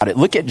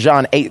Look at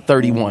John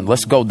 8:31.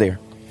 Let's go there.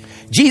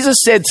 Jesus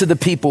said to the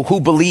people who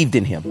believed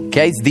in him,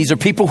 okay, these are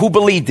people who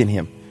believed in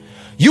him.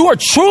 You are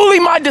truly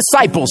my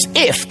disciples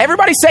if,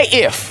 everybody say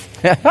if,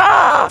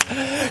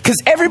 because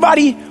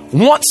everybody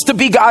wants to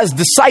be God's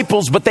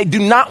disciples, but they do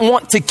not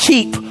want to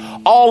keep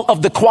all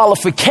of the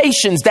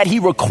qualifications that he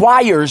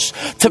requires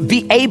to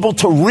be able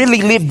to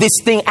really live this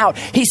thing out.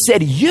 He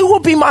said, you will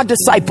be my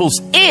disciples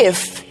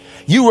if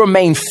you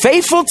remain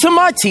faithful to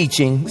my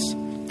teachings,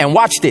 and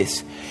watch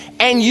this,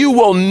 and you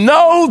will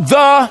know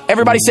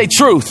everybody say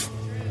truth.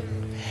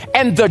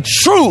 And the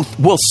truth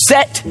will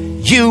set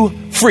you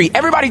free.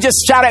 Everybody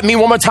just shout at me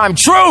one more time,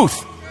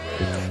 truth.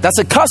 That's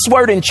a cuss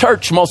word in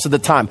church most of the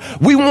time.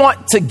 We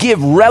want to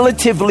give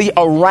relatively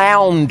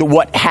around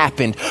what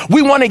happened.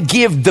 We want to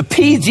give the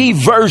PG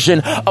version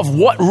of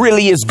what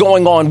really is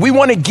going on. We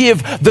want to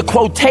give the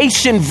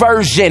quotation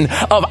version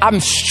of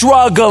I'm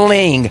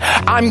struggling,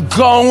 I'm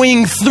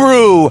going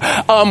through,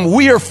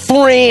 we're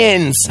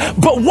friends.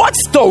 But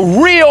what's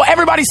the real,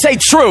 everybody say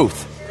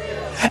truth.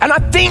 And I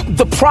think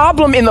the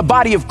problem in the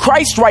body of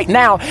Christ right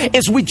now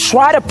is we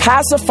try to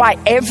pacify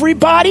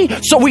everybody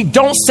so we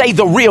don't say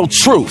the real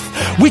truth.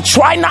 We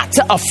try not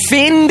to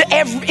offend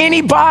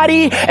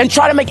anybody and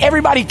try to make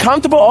everybody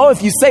comfortable. Oh,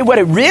 if you say what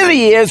it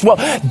really is, well,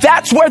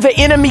 that's where the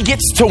enemy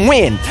gets to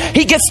win.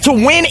 He gets to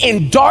win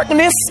in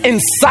darkness, in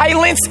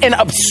silence, in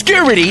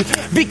obscurity,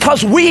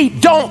 because we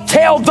don't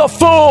tell the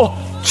full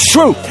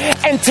truth.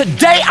 And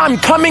today I'm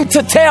coming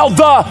to tell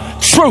the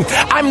truth.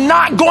 I'm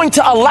not going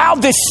to allow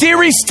this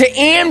series to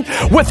end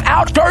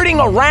without skirting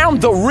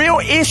around the real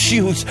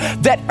issues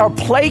that are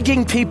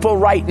plaguing people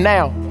right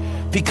now,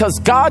 because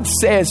God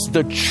says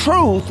the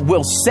truth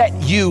will set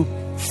you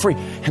free.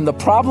 And the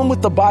problem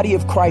with the body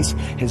of Christ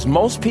is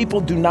most people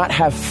do not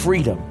have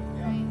freedom.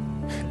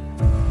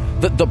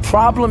 The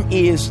problem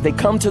is they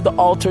come to the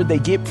altar, they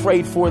get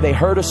prayed for, they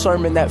heard a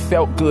sermon that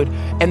felt good,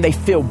 and they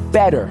feel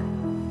better.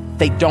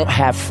 They don't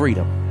have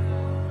freedom.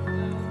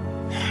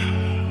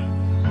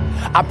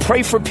 I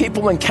pray for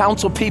people and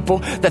counsel people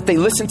that they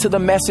listen to the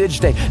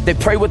message. They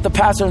pray with the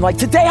pastor and like,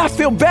 today I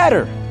feel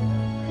better.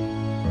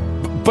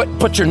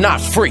 But you're not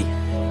free.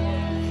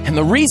 And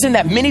the reason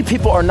that many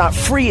people are not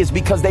free is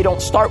because they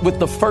don't start with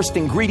the first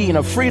ingredient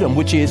of freedom,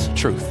 which is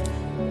truth.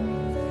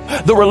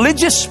 The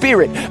religious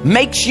spirit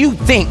makes you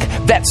think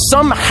that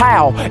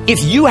somehow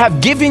if you have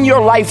given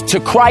your life to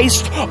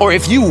Christ, or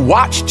if you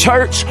watch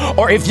church,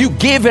 or if you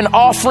give an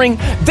offering,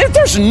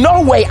 there's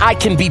no way I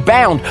can be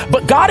bound.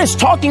 But God is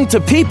talking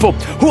to people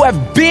who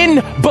have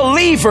been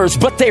believers,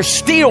 but they're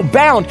still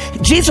bound.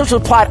 Jesus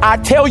replied, I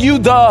tell you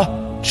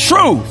the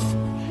truth.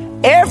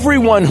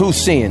 Everyone who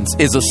sins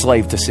is a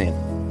slave to sin.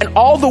 And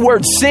all the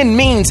word sin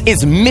means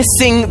is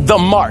missing the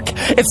mark.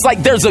 It's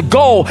like there's a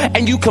goal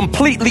and you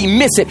completely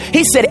miss it.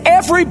 He said,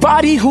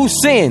 everybody who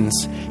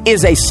sins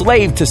is a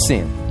slave to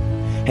sin.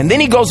 And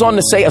then he goes on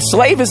to say, a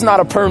slave is not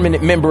a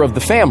permanent member of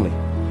the family,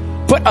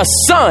 but a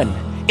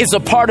son is a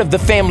part of the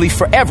family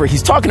forever.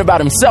 He's talking about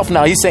himself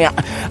now. He's saying,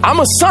 I'm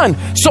a son.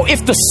 So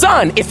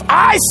if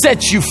I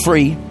set you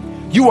free,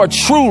 you are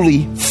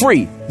truly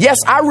free. Yes,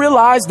 I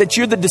realize that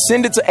you're the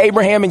descendants of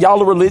Abraham and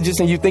y'all are religious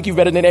and you think you're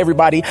better than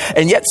everybody.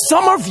 And yet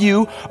some of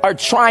you are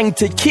trying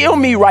to kill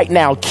me right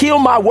now, kill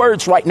my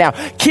words right now,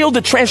 kill the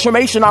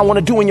transformation I want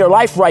to do in your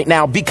life right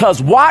now. Because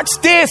watch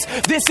this.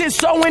 This is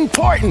so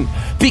important,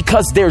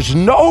 because there's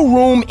no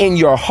room in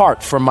your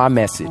heart for my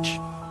message.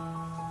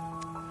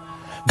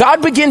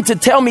 God began to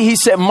tell me, he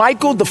said,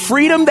 Michael, the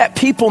freedom that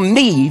people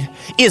need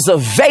is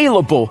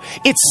available.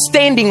 It's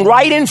standing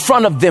right in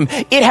front of them.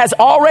 It has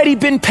already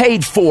been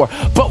paid for.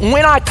 But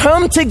when I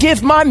come to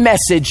give my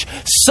message,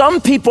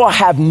 some people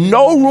have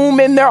no room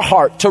in their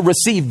heart to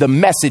receive the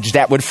message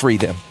that would free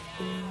them.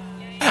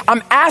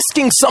 I'm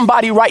asking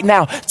somebody right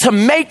now to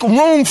make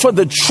room for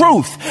the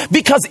truth,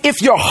 because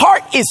if your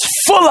heart is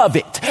full of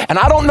it, and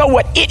I don't know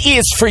what it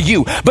is for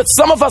you, but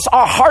some of us,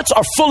 our hearts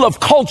are full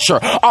of culture.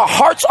 Our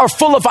hearts are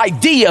full of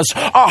ideas.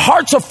 Our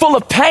hearts are full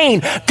of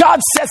pain. God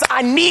says,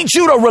 I need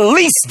you to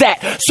release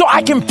that so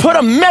I can put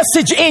a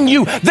message in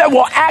you that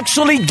will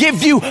actually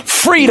give you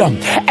freedom.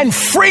 And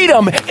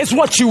freedom is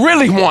what you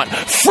really want.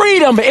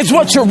 Freedom is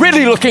what you're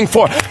really looking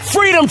for.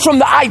 Freedom from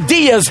the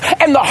ideas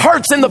and the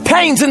hurts and the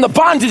pains and the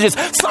bondages.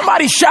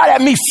 Somebody shout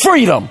at me,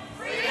 freedom.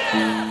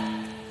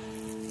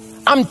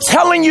 I'm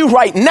telling you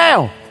right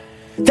now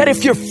that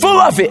if you're full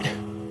of it,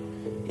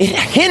 it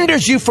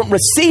hinders you from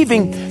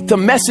receiving the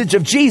message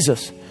of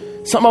Jesus.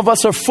 Some of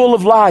us are full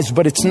of lies,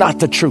 but it's not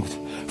the truth.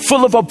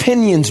 Full of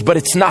opinions, but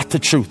it's not the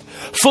truth.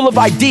 Full of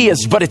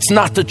ideas, but it's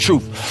not the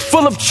truth.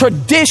 Full of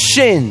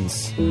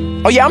traditions.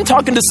 Oh yeah, I'm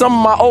talking to some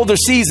of my older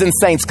seasoned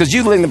saints, because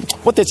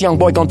what this young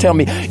boy gonna tell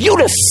me? You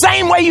the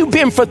same way you've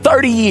been for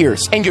 30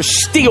 years and you're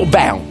still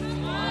bound.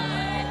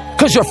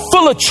 Because you're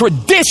full of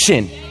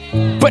tradition,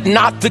 but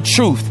not the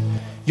truth.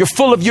 You're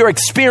full of your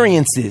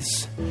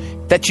experiences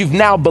that you've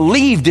now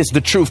believed is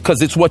the truth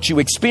because it's what you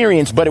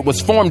experienced, but it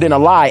was formed in a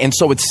lie, and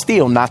so it's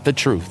still not the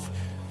truth.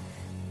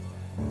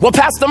 Well,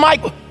 Pastor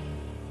Mike,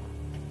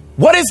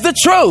 what is the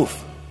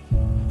truth?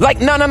 Like,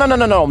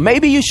 no.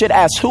 Maybe you should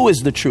ask, who is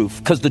the truth?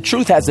 Because the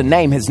truth has a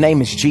name. His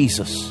name is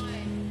Jesus.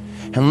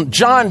 And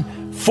John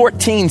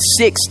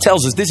 14:6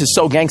 tells us, this is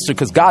so gangster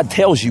because God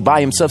tells you by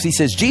himself. He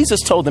says,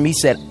 Jesus told them, he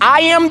said,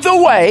 I am the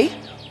way.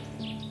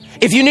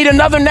 If you need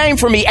another name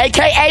for me,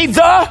 AKA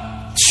the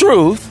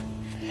truth.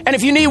 And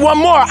if you need one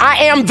more,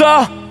 I am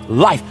the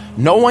life.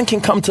 No one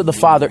can come to the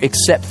Father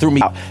except through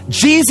me.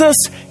 Jesus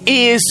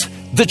is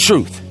the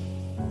truth.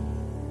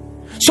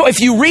 So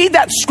if you read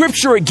that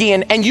scripture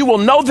again, and you will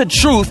know the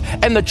truth,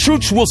 and the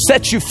truth will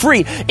set you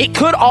free. It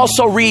could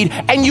also read,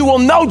 and you will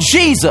know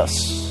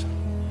Jesus,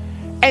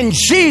 and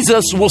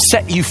Jesus will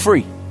set you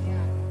free.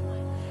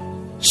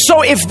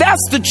 So if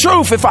that's the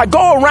truth, if I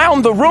go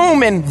around the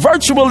room and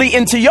virtually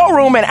into your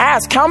room and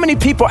ask how many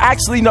people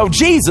actually know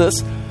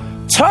Jesus,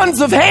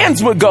 tons of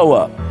hands would go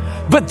up.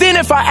 But then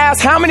if I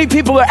ask how many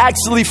people are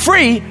actually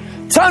free,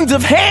 tons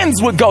of hands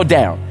would go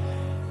down.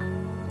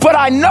 But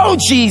I know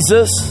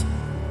Jesus,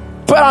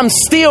 but I'm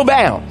still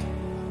bound.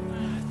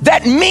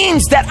 That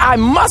means that I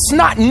must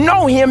not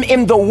know him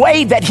in the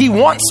way that he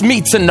wants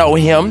me to know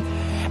him.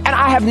 And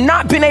I have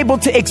not been able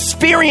to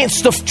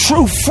experience the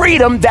true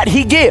freedom that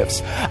he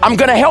gives. I'm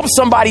going to help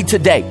somebody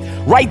today.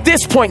 Write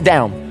this point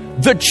down.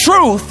 The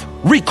truth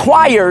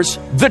requires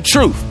the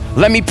truth.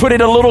 Let me put it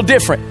a little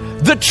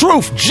different. The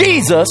truth,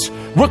 Jesus,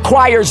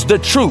 requires the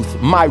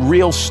truth, my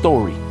real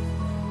story.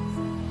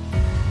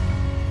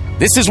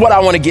 This is what I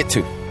want to get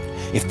to.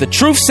 If the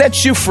truth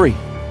sets you free,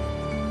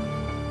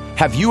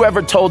 have you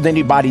ever told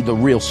anybody the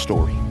real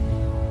story?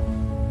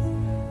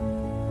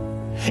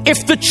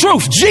 If the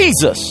truth,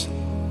 Jesus,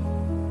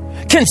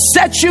 can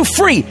set you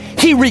free,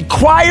 he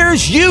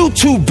requires you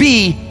to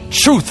be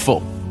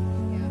truthful.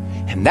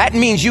 And that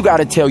means you got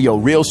to tell your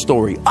real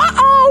story.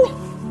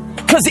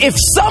 Because if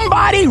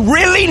somebody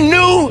really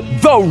knew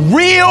the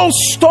real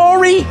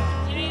story,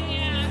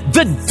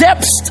 the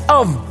depths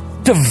of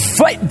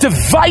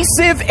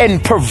divisive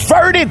and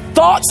perverted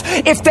thoughts,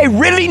 if they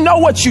really know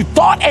what you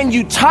thought and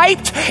you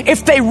typed,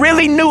 if they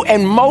really knew,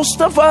 and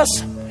most of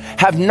us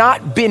have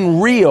not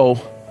been real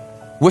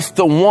with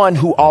the one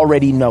who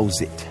already knows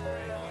it.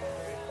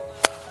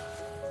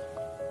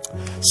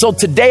 So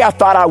today I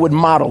thought I would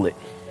model it.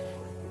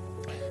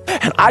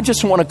 And I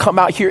just want to come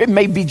out here. It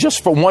may be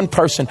just for one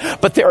person,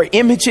 but there are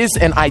images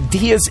and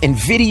ideas and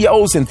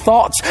videos and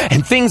thoughts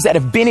and things that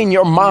have been in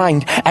your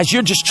mind as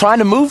you're just trying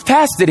to move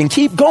past it and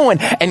keep going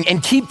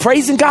and keep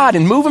praising God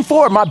and moving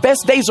forward. My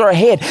best days are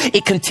ahead.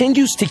 It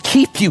continues to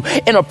keep you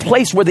in a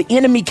place where the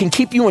enemy can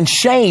keep you in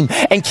shame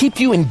and keep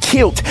you in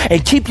guilt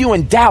and keep you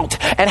in doubt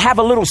and have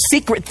a little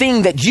secret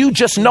thing that you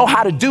just know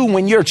how to do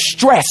when you're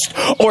stressed,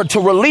 or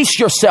to release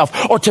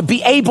yourself, or to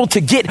be able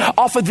to get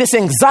off of this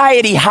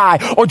anxiety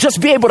high, or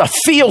just be able to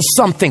feel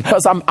something,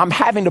 because I'm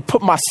having to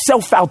put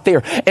myself out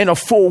there in a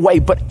full way.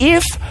 But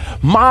if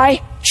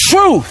my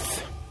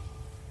truth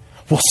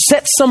will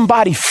set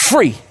somebody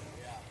free,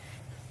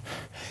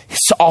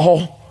 it's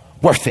all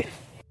worth it.